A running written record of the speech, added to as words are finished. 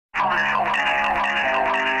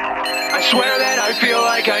I swear that I feel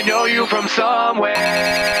like I know you from somewhere.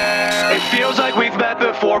 It feels like we've met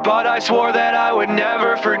before, but I swore that I would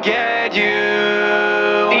never forget you.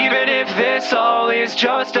 Even if this all is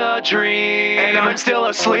just a dream and I'm still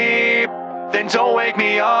asleep, then don't wake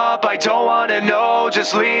me up, I don't wanna know,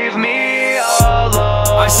 just leave me alone.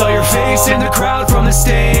 I saw your face in the crowd from the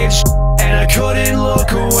stage, and I couldn't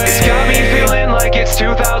look away. It's got me feeling like it's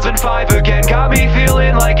 2005 again. Got me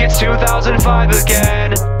feeling like it's 2005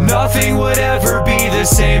 again. Nothing would ever be the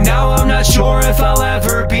same. Now I'm not sure if I'll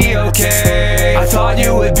ever be okay. I thought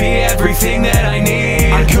you would be everything that I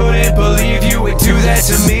need. I couldn't believe you would do that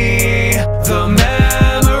to me. The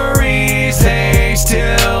memories, they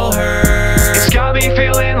still hurt. It's got me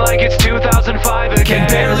feeling like it's 2005 again. Can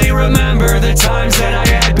barely remember the times that I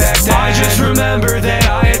had back then. I just remember that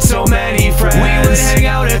I had so many friends. We would hang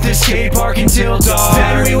out at the skate park until dawn.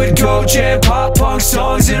 Then we would go jam pop punk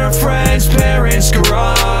songs in our friends' parents'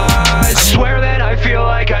 garage. I swear that I feel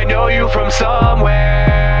like I know you from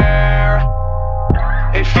somewhere.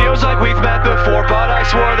 It feels like we've met before, but I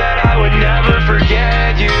swore that I would never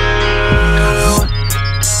forget you.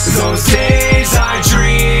 Those days I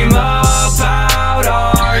dream about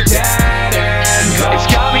are dead and gone. It's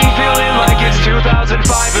got me feeling like it's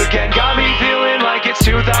 2005 again. Got me feeling like it's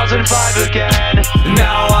 2005 again.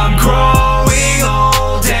 Now I'm growing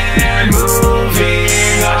old and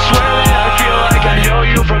moving on. I swear that I feel like I know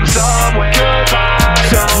you from somewhere. Goodbye,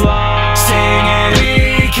 so long. Singing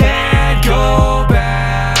we can't go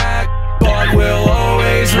back, but we'll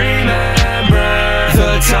always remember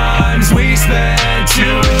the times we spent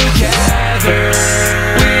together.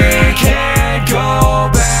 We can't go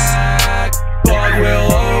back, but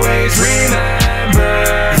we'll always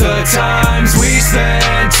remember the times we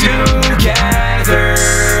spent together.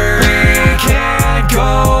 We can't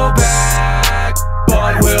go back,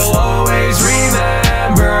 but we'll always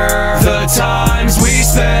remember the times we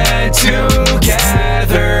spent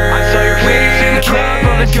together. I saw your face in the crowd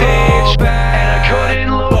from the stage, and I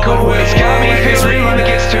couldn't look away. It's got me feeling like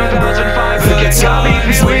it's 2005 again. Got me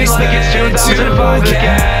feeling like it's 2005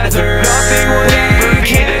 again. Nothing would ever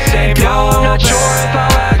be the same. Now I'm not sure if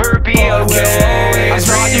I'll ever be okay. I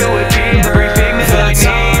thought you would be everything that I need.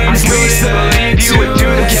 I couldn't believe you would do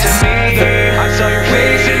that to me. I saw your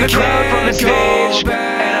face in the crowd from the stage,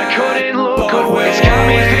 and I couldn't look away. It's got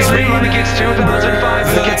me feeling like it's 2005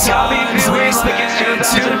 again.